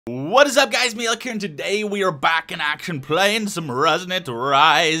What is up, guys? Melik here, and today we are back in action playing some Resonant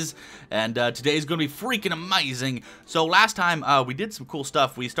Rise, and today is going to be freaking amazing. So last time we did some cool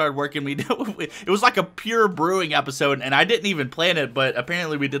stuff. We started working. It was like a pure brewing episode, and I didn't even plan it, but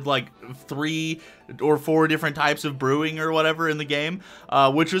apparently we did like 3 or 4 different types of brewing or whatever in the game,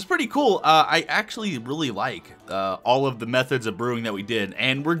 which was pretty cool. I actually really like all of the methods of brewing that we did,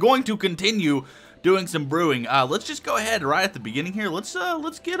 and we're going to continue doing some brewing. Let's just go ahead right at the beginning here. Let's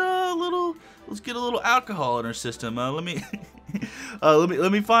get a little alcohol in our system. Let me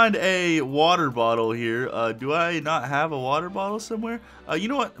let me find a water bottle here. Do I not have a water bottle somewhere? You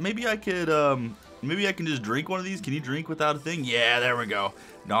know what? Maybe I could maybe I can just drink one of these. Can you drink without a thing? Yeah, there we go.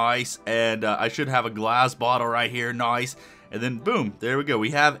 Nice. And I should have a glass bottle right here. Nice. And then boom, there we go. We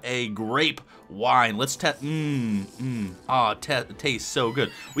have a grape wine. Let's test. Tastes so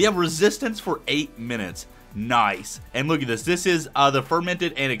good. We have resistance for 8 minutes. Nice. And look at this. This is the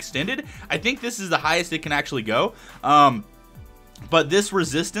fermented and extended. I think this is the highest it can actually go. But this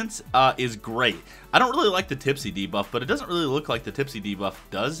resistance is great. I don't really like the tipsy debuff, but it doesn't really look like the tipsy debuff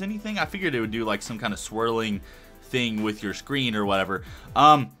does anything. I figured it would do like some kind of swirling thing with your screen or whatever.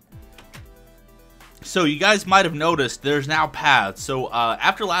 So you guys might have noticed there's now paths. So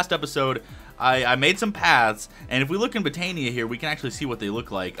after last episode, I made some paths, and if we look in Botania here, we can actually see what they look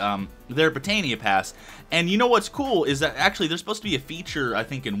like. They're Botania paths, and you know what's cool is that actually there's supposed to be a feature, I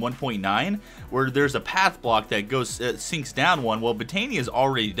think in 1.9, where there's a path block that goes sinks down one. Well, Botania's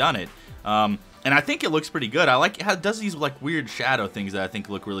already done it, and I think it looks pretty good. I like how it does these like weird shadow things that I think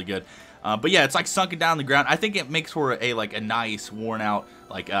look really good. But yeah, it's like sunken down the ground. I think it makes for a nice worn out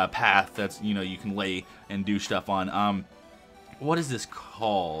path that's, you know, you can lay and do stuff on. What is this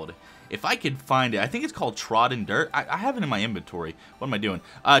called? If I could find it, I think it's called Trodden Dirt. I have it in my inventory. What am I doing?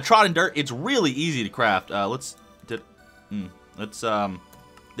 Trodden Dirt. It's really easy to craft. There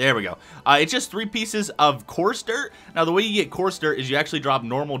we go. It's just 3 pieces of coarse dirt. Now the way you get coarse dirt is you actually drop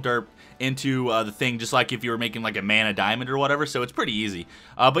normal dirt into the thing, just like if you were making like a mana diamond or whatever. So it's pretty easy.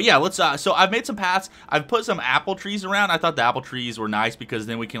 But yeah, let's. So I've made some paths. I've put some apple trees around. I thought the apple trees were nice because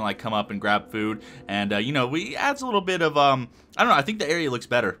then we can like come up and grab food, and you know, we adds a little bit of I don't know. I think the area looks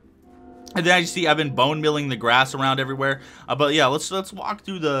better. And then as you see, I've been bone milling the grass around everywhere. But yeah, let's walk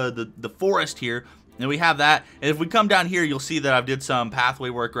through the forest here. And we have that. And if we come down here, you'll see that I've did some pathway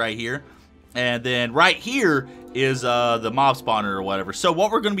work right here. And then right here is the mob spawner or whatever. So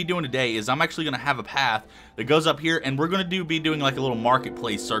what we're going to be doing today is I'm actually going to have a path that goes up here, and we're going to be doing like a little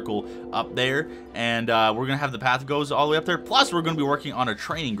marketplace circle up there, and we're going to have the path that goes all the way up there. Plus, we're going to be working on a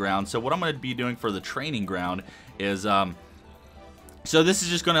training ground. So what I'm going to be doing for the training ground is so this is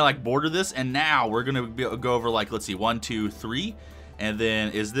just going to like border this, and now we're going to go over like, let's see, 1, 2, 3. And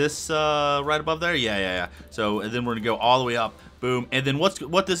then is this right above there? Yeah. So and then we're gonna go all the way up, boom. And then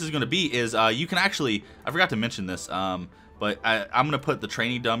what this is gonna be is you can actually, I forgot to mention this, but I'm gonna put the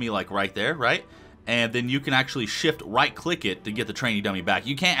training dummy like right there, right? And then you can actually shift right click it to get the training dummy back.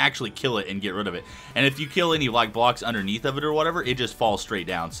 You can't actually kill it and get rid of it. And if you kill any like blocks underneath of it or whatever, it just falls straight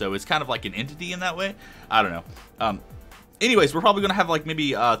down. So it's kind of like an entity in that way. I don't know. Anyways, we're probably gonna have like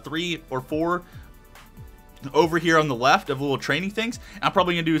maybe 3 or 4 over here on the left of little training things. I'm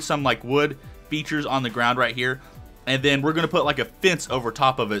probably gonna do some like wood features on the ground right here, and then we're gonna put like a fence over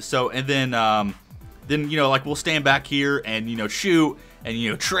top of it. So and then you know, like we'll stand back here and, you know, shoot and, you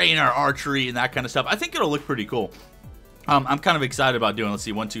know, train our archery and that kind of stuff. I think it'll look pretty cool. I'm kind of excited about doing. Let's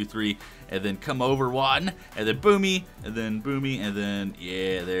see, 1, 2, 3, and then come over 1, and then boomy, and then boomy, and then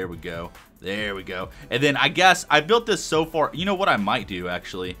yeah, there we go. There we go. And then I guess I built this so far. You know what I might do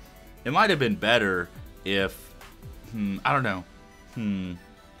actually? It might have been better if I don't know.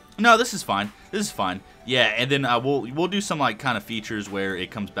 No, this is fine. This is fine. Yeah, and then we'll do some like kind of features where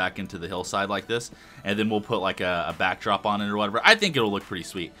it comes back into the hillside like this, and then we'll put like a backdrop on it or whatever. I think it'll look pretty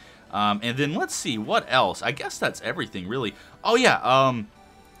sweet. And then let's see what else. I guess that's everything really. Oh yeah.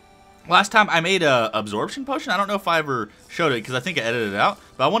 Last time I made a absorption potion. I don't know if I ever showed it because I think I edited it out,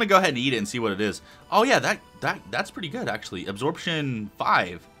 but I want to go ahead and eat it and see what it is. Oh yeah, that's pretty good actually. Absorption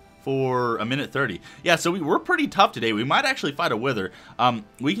 5. For 1:30. Yeah, so we're pretty tough today. We might actually fight a wither.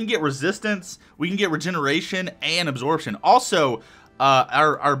 We can get resistance, we can get regeneration and absorption. Also,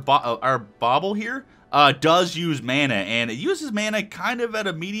 our bauble here does use mana, and it uses mana kind of at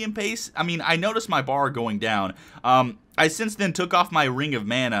a medium pace. I mean, I noticed my bar going down. I since then took off my ring of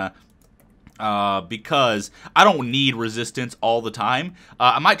mana because I don't need resistance all the time.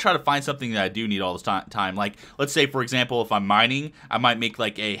 I might try to find something that I do need all the time. Like, let's say, for example, if I'm mining, I might make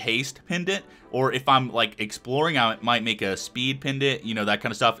like a haste pendant or if I'm like exploring, I might make a speed pendant, you know, that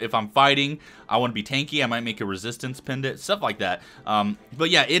kind of stuff. If I'm fighting, I want to be tanky, I might make a resistance pendant, stuff like that. But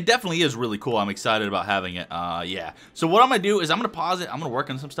yeah, it definitely is really cool. I'm excited about having it. Yeah. So what I'm gonna do is I'm gonna pause it, I'm gonna work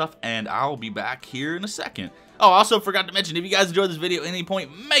on some stuff, and I'll be back here in a second. Oh, I also forgot to mention, if you guys enjoyed this video at any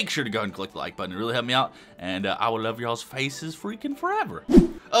point, make sure to go ahead and click the like button. It really helped me out, and I will love y'all's faces freaking forever.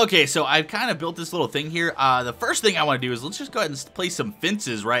 Okay, so I've kind of built this little thing here. The first thing I want to do is let's just go ahead and place some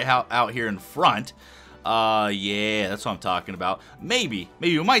fences right out here in front. Yeah, that's what I'm talking about. Maybe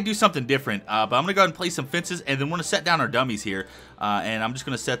we might do something different, but I'm gonna go ahead and place some fences, and then we're gonna set down our dummies here, and I'm just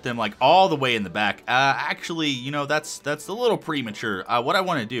gonna set them like all the way in the back. Actually, you know, that's a little premature. What I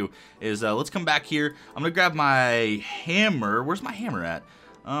want to do is let's come back here. I'm gonna grab my hammer. Where's my hammer at?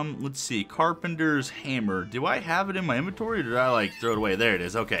 Let's see, carpenter's hammer. Do I have it in my inventory, or did I like throw it away? There it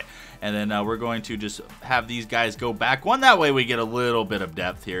is. Okay, and then we're going to just have these guys go back one. That way we get a little bit of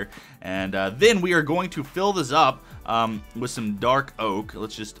depth here, and then we are going to fill this up with some dark oak.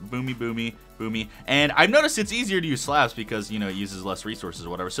 Let's just boomy, and I've noticed it's easier to use slabs because, you know, it uses less resources or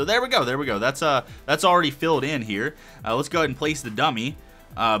whatever. So there we go. That's already filled in here. Let's go ahead and place the dummy.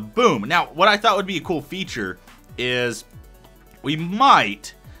 Boom. Now, what I thought would be a cool feature is we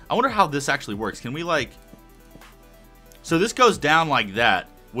might, I wonder how this actually works. Can we like, so this goes down like that,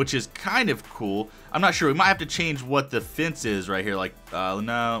 which is kind of cool. I'm not sure. We might have to change what the fence is right here. Like,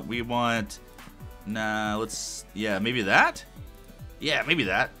 no, we want, nah, let's, yeah, maybe that? Yeah, maybe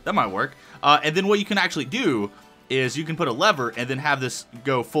that. That might work. And then what you can actually do is you can put a lever and then have this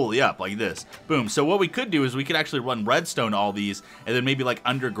go fully up like this. Boom. So what we could do is we could actually run redstone to all these, and then maybe like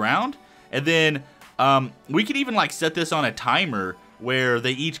underground, and then we could even like set this on a timer where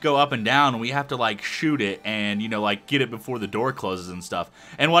they each go up and down, and we have to like shoot it and, you know, like get it before the door closes and stuff.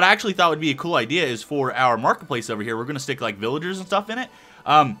 And what I actually thought would be a cool idea is for our marketplace over here, we're going to stick like villagers and stuff in it.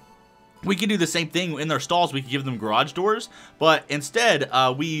 We could do the same thing in their stalls. We could give them garage doors, but instead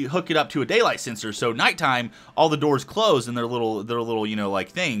we hook it up to a daylight sensor. So nighttime, all the doors close and they're little, you know, like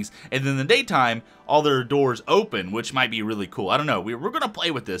things, and then in the daytime, all their doors open, which might be really cool. I don't know. We're gonna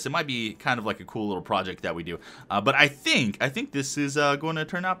play with this. It might be kind of like a cool little project that we do. But I think this is going to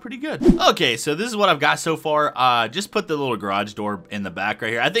turn out pretty good. Okay, so this is what I've got so far. Just put the little garage door in the back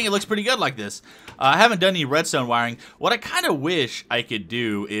right here. I think it looks pretty good like this. I haven't done any redstone wiring. What I kind of wish I could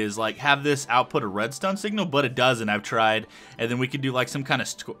do is like have this output a redstone signal, but it doesn't. I've tried, and then we could do like some kind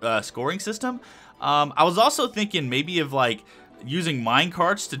of scoring system. I was also thinking maybe of like using mine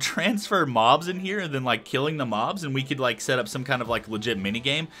carts to transfer mobs in here and then like killing the mobs, and we could like set up some kind of like legit mini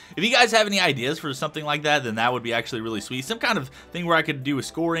game. If you guys have any ideas for something like that, then that would be actually really sweet. Some kind of thing where I could do a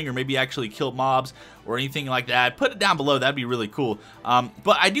scoring or maybe actually kill mobs or anything like that. Put it down below. That'd be really cool.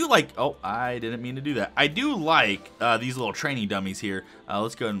 But I do like, oh, I didn't mean to do that. I do like these little training dummies here.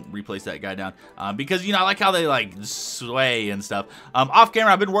 Let's go and replace that guy down because, you know, I like how they like sway and stuff. Off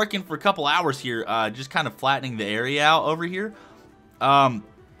camera, I've been working for a couple hours here, just kind of flattening the area out over here.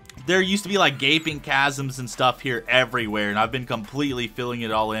 There used to be like gaping chasms and stuff here everywhere, and I've been completely filling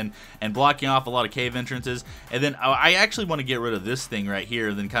it all in and blocking off a lot of cave entrances. And then I actually want to get rid of this thing right here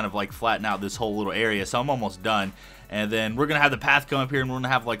and then kind of like flatten out this whole little area, so I'm almost done. And then we're gonna have the path come up here, and we're gonna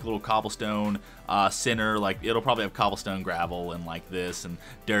have like a little cobblestone center. Like it'll probably have cobblestone gravel and like this and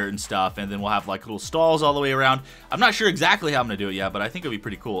dirt and stuff, and then we'll have like little stalls all the way around. I'm not sure exactly how I'm gonna do it yet, but I think it'll be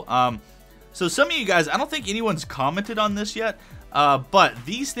pretty cool. So some of you guys, I don't think anyone's commented on this yet, but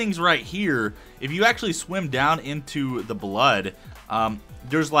these things right here, if you actually swim down into the blood,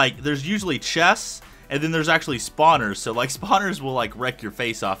 there's usually chests, and then there's actually spawners. So like spawners will like wreck your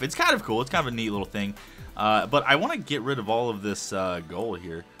face off. It's kind of cool. It's kind of a neat little thing. But I want to get rid of all of this gold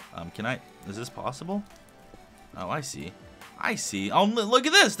here. Is this possible? Oh, I see. Oh, look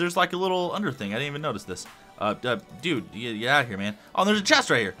at this. There's like a little under thing. I didn't even notice this. Dude, get out of here, man. Oh, there's a chest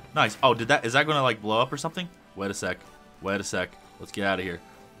right here. Nice. Oh, is that going to like blow up or something? Wait a sec. Let's get out of here.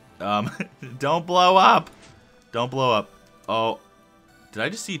 Don't blow up. Oh, did I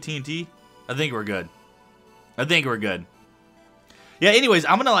just see TNT? I think we're good. Yeah, anyways,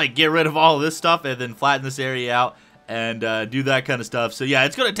 I'm gonna like get rid of all of this stuff and then flatten this area out and do that kind of stuff. So yeah,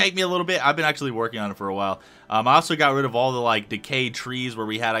 it's gonna take me a little bit. I've been actually working on it for a while. I also got rid of all the like decayed trees where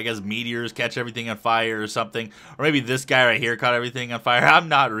we had, I guess, meteors catch everything on fire or something, or maybe this guy right here caught everything on fire. I'm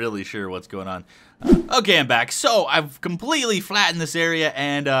not really sure what's going on. Okay, I'm back. So I've completely flattened this area,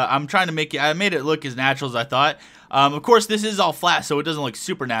 and I'm trying to make it. I made it look as natural as I thought. Of course, this is all flat, so it doesn't look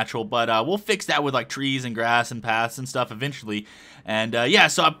super natural, but we'll fix that with like trees and grass and paths and stuff eventually. And yeah,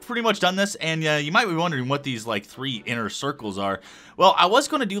 so I've pretty much done this, and you might be wondering what these like 3 inner circles are. Well, I was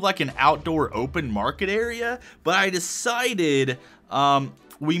going to do like an outdoor open market area, but I decided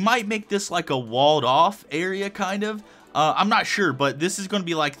we might make this like a walled off area, kind of. I'm not sure, but this is going to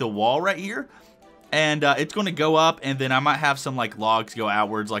be like the wall right here. And it's going to go up, and then I might have some like logs go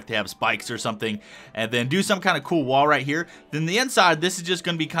outwards, like they have spikes or something, and then do some kind of cool wall right here. Then the inside, this is just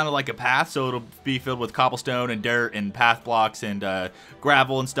going to be kind of like a path, so it'll be filled with cobblestone and dirt and path blocks and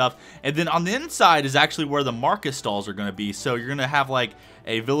gravel and stuff. And then on the inside is actually where the market stalls are going to be. So you're going to have like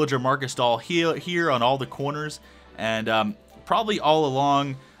a villager market stall here on all the corners, and probably all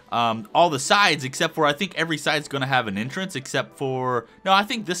along all the sides, except for I think every side's going to have an entrance, except for, no, I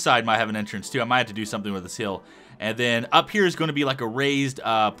think this side might have an entrance too. I might have to do something with this hill. And then up here is going to be like a raised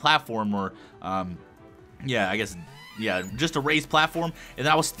platform, or yeah, I guess, yeah, just a raised platform. And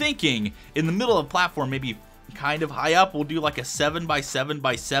I was thinking in the middle of the platform, maybe kind of high up, we'll do like a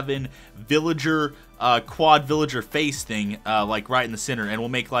 7x7x7 villager quad villager face thing, like right in the center, and we'll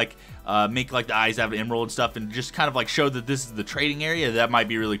make like the eyes have an emerald and stuff, and just kind of like show that this is the trading area. That might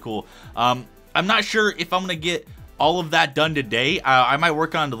be really cool. I'm not sure if I'm gonna get all of that done today. I might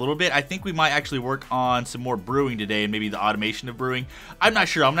work on it a little bit. I think we might actually work on some more brewing today, and maybe the automation of brewing. I'm not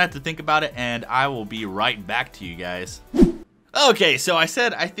sure. I'm gonna have to think about it, and I will be right back to you guys. Okay, so I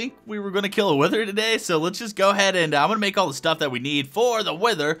said I think we were going to kill a wither today, so let's just go ahead and I'm going to make all the stuff that we need for the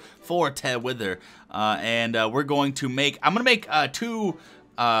wither, for Ted Wither. And we're going to make, I'm going to make two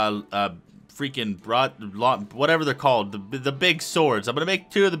freaking, whatever they're called, the big swords. I'm going to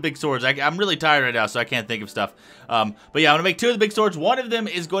make two of the big swords. I'm really tired right now, so I can't think of stuff. But yeah, I'm going to make two of the big swords. One of them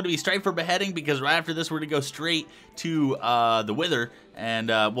is going to be straight for beheading, because right after this, we're going to go straight to the wither, and,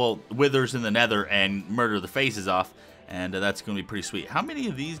 well, withers in the nether, and murder the faces off. And that's going to be pretty sweet. How many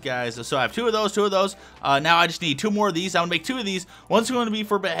of these guys? So I have two of those. Now I just need two more of these. I'm going to make two of these. One's going to be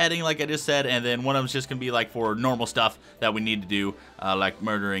for beheading, like I just said, and then one of them's just going to be like for normal stuff that we need to do, like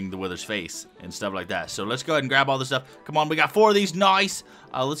murdering the wither's face and stuff like that. So let's go ahead and grab all this stuff. Come on, we got 4 of these. Nice.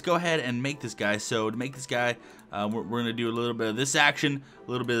 Let's go ahead and make this guy. So to make this guy, we're going to do a little bit of this action,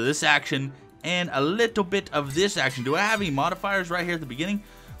 a little bit of this action, and a little bit of this action. Do I have any modifiers right here at the beginning?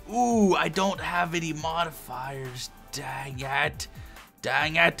 Ooh, I don't have any modifiers. Dang it.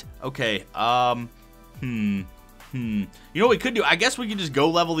 Dang it. Okay, You know what we could do? I guess we could just go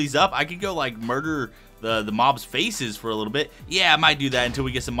level these up. I could go, like, murder the mob's faces for a little bit. Yeah, I might do that until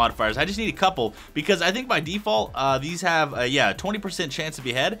we get some modifiers. I just need a couple, because I think by default, these have, yeah, 20% chance to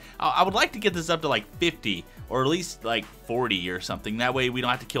behead. I would like to get this up to, like, 50, or at least, like, 40 or something. That way, we don't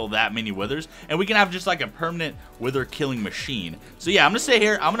have to kill that many withers, and we can have just, like, a permanent wither killing machine. So, yeah, I'm gonna stay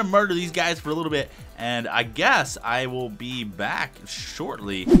here. I'm gonna murder these guys for a little bit, and I guess I will be back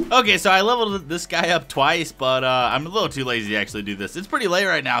shortly. Okay, so I leveled this guy up twice, but I'm a little too lazy to actually do this. It's pretty late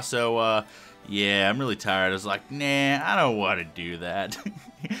right now, so, yeah, I'm really tired. I was like, nah, I don't want to do that.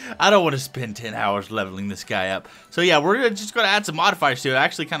 I don't want to spend 10 hours leveling this guy up. So yeah, we're just going to add some modifiers to it. I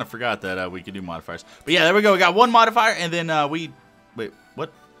actually kind of forgot that we could do modifiers. But yeah, there we go. We got one modifier, and then wait,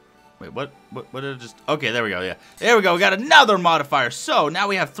 what? Wait, what did it just... Okay, there we go, yeah. There we go. We got another modifier. So now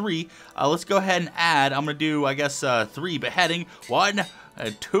we have 3. Let's go ahead and add. I'm going to do, I guess, 3 beheading. 1,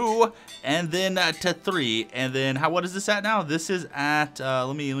 2, and then to 3, and then what is this at now? This is at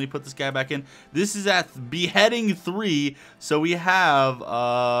let me put this guy back in. This is at beheading 3, so we have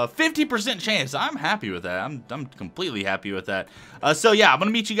 50% chance. I'm happy with that. I'm completely happy with that. So yeah, I'm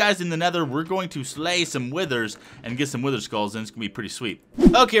gonna meet you guys in the nether. We're going to slay some withers and get some wither skulls, and it's gonna be pretty sweet.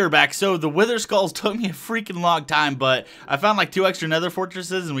 Okay, we're back. So the wither skulls took me a freaking long time, but I found like 2 extra nether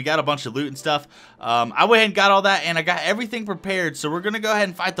fortresses, and we got a bunch of loot and stuff. I went ahead and got all that, and I got everything prepared, so we're gonna go ahead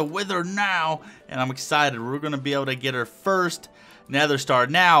and fight the wither now, and I'm excited. We're gonna be able to get our first nether star.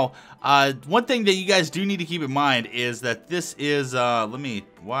 Now, one thing that you guys do need to keep in mind is that this is,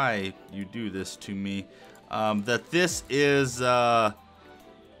 why you do this to me, that this is,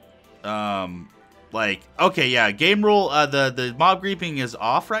 like, okay, yeah, game rule, the mob creeping is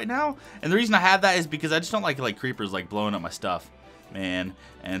off right now, and the reason I have that is because I just don't like creepers, like, blowing up my stuff, man,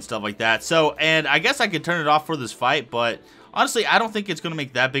 and stuff like that. So, and I guess I could turn it off for this fight, but honestly, I don't think it's going to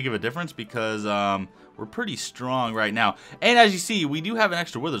make that big of a difference, because, we're pretty strong right now. And as you see, we do have an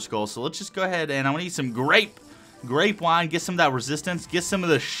extra wither skull, so let's just go ahead and I'm going to eat some grape wine, get some of that resistance, get some of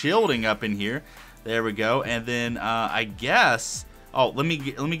the shielding up in here. There we go. And then, I guess... Oh, let me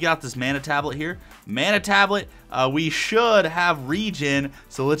get out this mana tablet here. Mana tablet, we should have regen,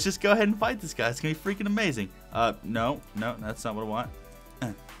 so let's just go ahead and fight this guy. It's going to be freaking amazing. No, that's not what I want.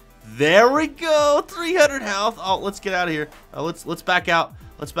 There we go, 300 health. Oh, let's get out of here. Let's back out.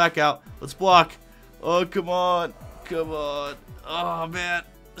 Let's back out. Let's block. Oh, come on. Come on. Oh, man.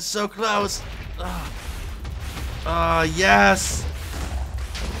 So close. Yes.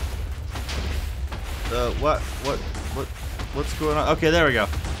 What? What's going on? Okay, there we go.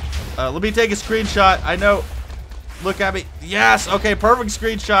 Let me take a screenshot. I know. Look at me. Yes. Okay, perfect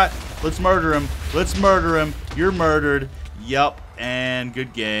screenshot. Let's murder him. Let's murder him. You're murdered. Yup. And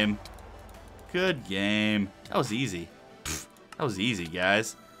good game. Good game. That was easy. Pfft, that was easy,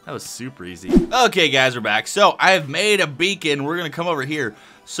 guys. That was super easy. Okay, guys, we're back. So I have made a beacon. We're gonna come over here.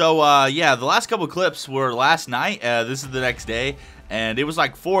 So yeah, the last couple clips were last night. This is the next day, and it was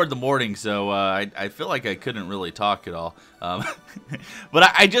like 4 in the morning. So I feel like I couldn't really talk at all.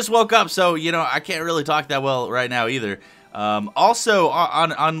 But I just woke up, so you know I can't really talk that well right now either. Also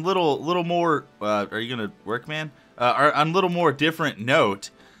on little more. Are you gonna work, man? On little more different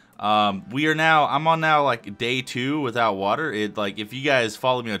note. I'm on now like day 2 without water. Like if you guys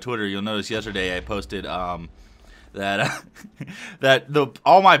follow me on Twitter, you'll notice yesterday I posted that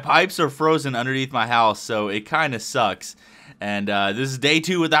all my pipes are frozen underneath my house, so it kind of sucks. And this is day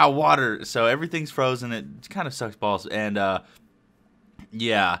 2 without water, so everything's frozen. It kind of sucks balls. And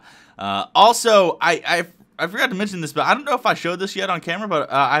yeah. Also, I forgot to mention this, but I don't know if I showed this yet on camera,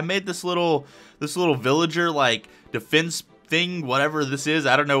 but I made this little villager like defense thing, whatever this is.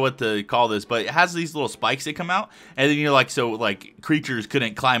 I don't know what to call this, but it has these little spikes that come out, and then you're like, so like creatures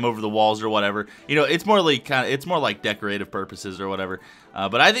couldn't climb over the walls or whatever. You know, it's more like it's more like decorative purposes or whatever.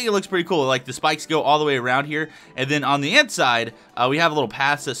 But I think it looks pretty cool. Like the spikes go all the way around here, and then on the inside we have a little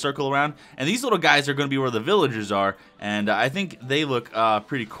paths that circle around, and these little guys are going to be where the villagers are, and I think they look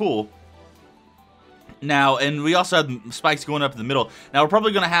pretty cool. Now, and we also have spikes going up in the middle. Now, we're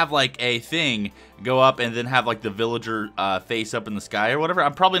probably going to have, like, a thing go up and then have, like, the villager face up in the sky or whatever.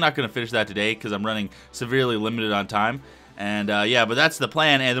 I'm probably not going to finish that today because I'm running severely limited on time. And, yeah, but that's the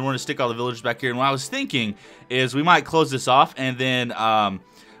plan. And then we're going to stick all the villagers back here. And what I was thinking is we might close this off and then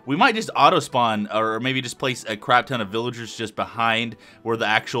we might just auto-spawn or maybe just place a crap ton of villagers just behind where the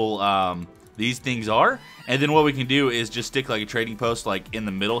actual these things are. And then what we can do is just stick, like, a trading post, like, in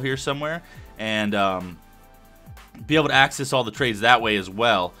the middle here somewhere. And be able to access all the trades that way as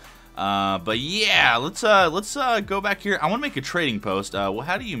well. But yeah, let's go back here. I want to make a trading post. Well,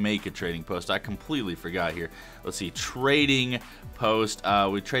 how do you make a trading post? I completely forgot here. Let's see, trading post.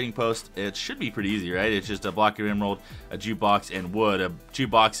 With trading post, it should be pretty easy, right? It's just a block of emerald, a jukebox, and wood. A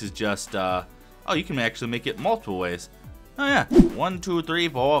jukebox is just oh, you can actually make it multiple ways. Oh yeah, 1, 2, 3,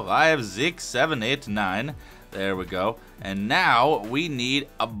 4, 5, 6, 7, 8, 9. There we go. And now we need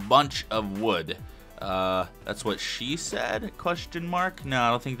a bunch of wood. That's what she said? Question mark? No, I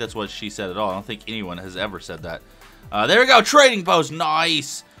don't think that's what she said at all. I don't think anyone has ever said that. There we go. Trading post.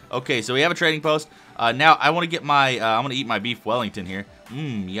 Nice. Okay, so we have a trading post. Now I want to get my, I'm going to eat my beef Wellington here.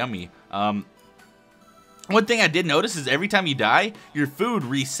 Yummy. One thing I did notice is every time you die, your food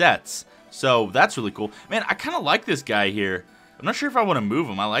resets. So that's really cool. Man, I kind of like this guy here. I'm not sure if I want to move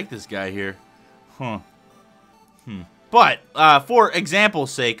him. I like this guy here. Huh. But for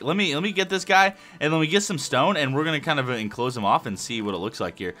example's sake, let me get this guy and then we get some stone and we're gonna kind of enclose him off and see what it looks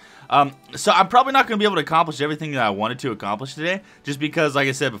like here. So I'm probably not gonna be able to accomplish everything that I wanted to accomplish today, just because, like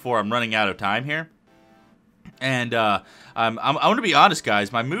I said before, I'm running out of time here. And I'm gonna be honest,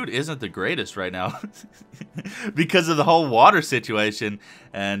 guys, my mood isn't the greatest right now because of the whole water situation.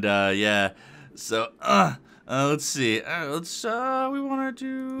 And yeah, so let's see. We want to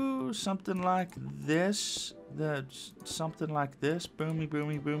do something like this. That's something like this. Boomy,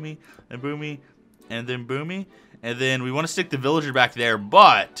 boomy, boomy, and boomy, and then boomy. And then we want to stick the villager back there,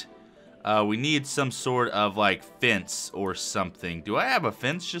 but we need some sort of like fence or something. Do I have a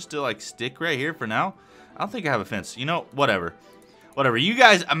fence just to like stick right here for now? I don't think I have a fence. You know, whatever. Whatever. You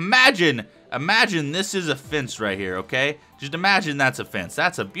guys imagine this is a fence right here, okay? Just imagine that's a fence.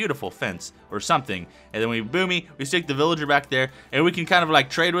 That's a beautiful fence or something. And then we boomy, we stick the villager back there, and we can kind of like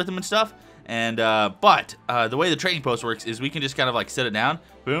trade with them and stuff. And but the way the trading post works is we can just kind of like set it down,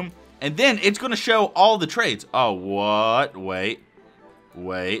 boom, and then it's gonna show all the trades. Oh, what?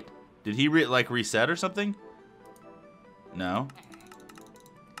 Wait, did he like reset or something? No.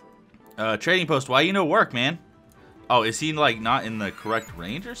 Trading post, why you no work, man? Oh, is he like not in the correct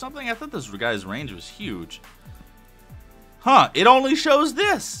range or something? I thought this guy's range was huge. Huh? It only shows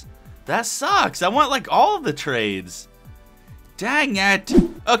this. That sucks. I want like all of the trades. Dang it.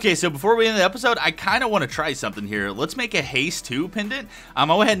 Okay, so before we end the episode, I kind of want to try something here. Let's make a haste 2 pendant. I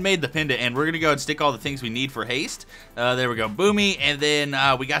went ahead and made the pendant, and we're going to go and stick all the things we need for haste. There we go, boomy, and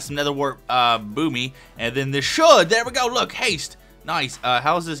then we got some nether wart boomy, and then this should, there we go, look, haste. Nice.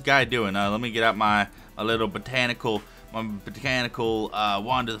 How's this guy doing? Let me get out my little botanical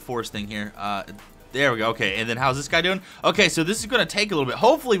wand of the forest thing here. There we go. Okay, and then how's this guy doing? Okay, so this is going to take a little bit.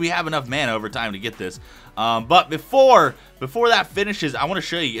 Hopefully we have enough mana over time to get this. But before that finishes, I want to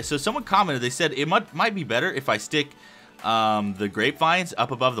show you. So someone commented, they said it might be better if I stick the grapevines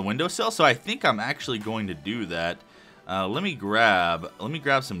up above the windowsill. So I think I'm actually going to do that. Let me grab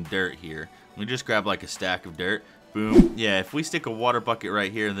some dirt here. Let me just grab like a stack of dirt. Boom. Yeah, if we stick a water bucket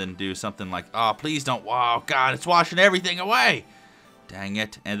right here, then do something like, oh, please don't. Wow, God, it's washing everything away. Dang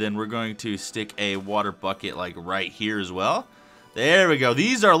it. And then we're going to stick a water bucket like right here as well. There we go.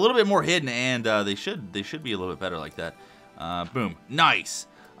 These are a little bit more hidden, and they should be a little bit better like that. Boom. Nice.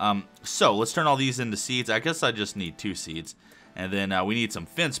 So let's turn all these into seeds. I guess I just need 2 seeds. And then we need some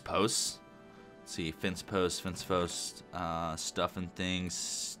fence posts. Let's see, fence posts, stuffing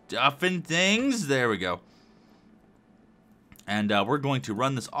things. There we go. And we're going to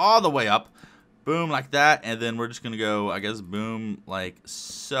run this all the way up. Boom, like that. And then we're just going to go, I guess, boom, like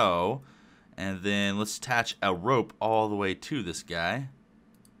so. And then let's attach a rope all the way to this guy.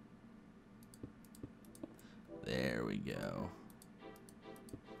 There we go.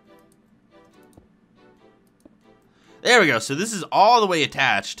 There we go. So this is all the way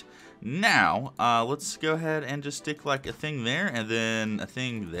attached. Now, let's go ahead and just stick like a thing there and then a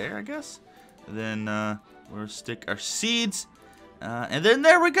thing there, I guess. And then we'll stick our seeds. And then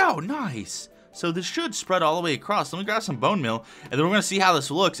there we go. Nice. So this should spread all the way across. Let me grab some bone meal, and then we're going to see how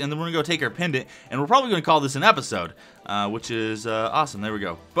this looks, and then we're going to go take our pendant, and we're probably going to call this an episode, which is awesome. There we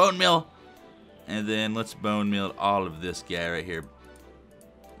go. Bone meal. And then let's bone meal all of this guy right here.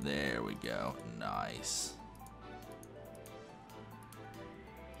 There we go. Nice.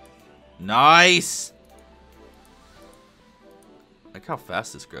 Nice. Look how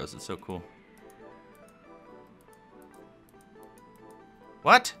fast this grows. It's so cool.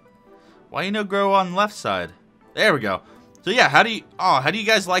 What? Why you no grow on the left side? There we go. So yeah, how do you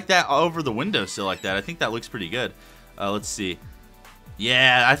guys like that over the windowsill like that? I think that looks pretty good. Let's see.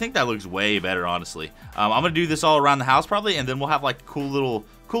 Yeah, I think that looks way better, honestly. I'm gonna do this all around the house probably, and then we'll have like cool little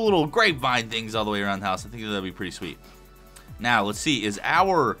grapevine things all the way around the house. I think that'd be pretty sweet. Now let's see. Is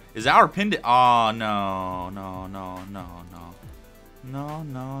our pendant? Oh no. No. No.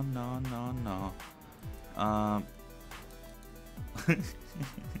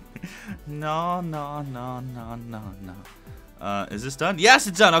 Is this done? Yes,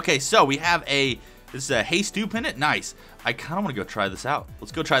 it's done. Okay, so we have this is a Hey Stew pendant. Nice. I kind of want to go try this out.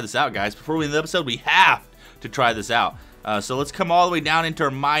 Let's go try this out, guys. Before we end the episode, we have to try this out. So let's come all the way down into our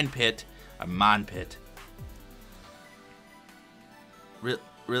mine pit. A mine pit. Really?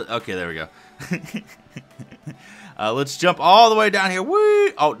 Okay, there we go. Let's jump all the way down here.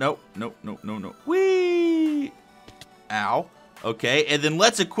 Whee! Oh, no. Whee! Ow. Okay, and then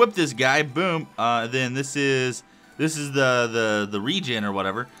let's equip this guy. Boom. Then this is the regen or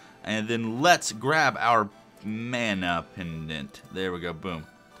whatever. And then let's grab our mana pendant. There we go. Boom.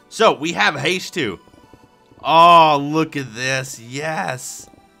 So we have haste too. Oh, look at this. Yes.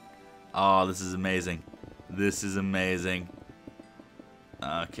 Oh, this is amazing. This is amazing.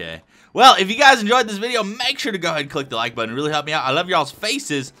 Okay. Well, if you guys enjoyed this video, make sure to go ahead and click the like button. It really helped me out. I love y'all's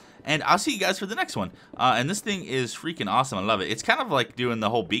faces. And I'll see you guys for the next one. And this thing is freaking awesome. I love it. It's kind of like doing the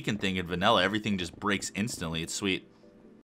whole beacon thing in vanilla. Everything just breaks instantly. It's sweet.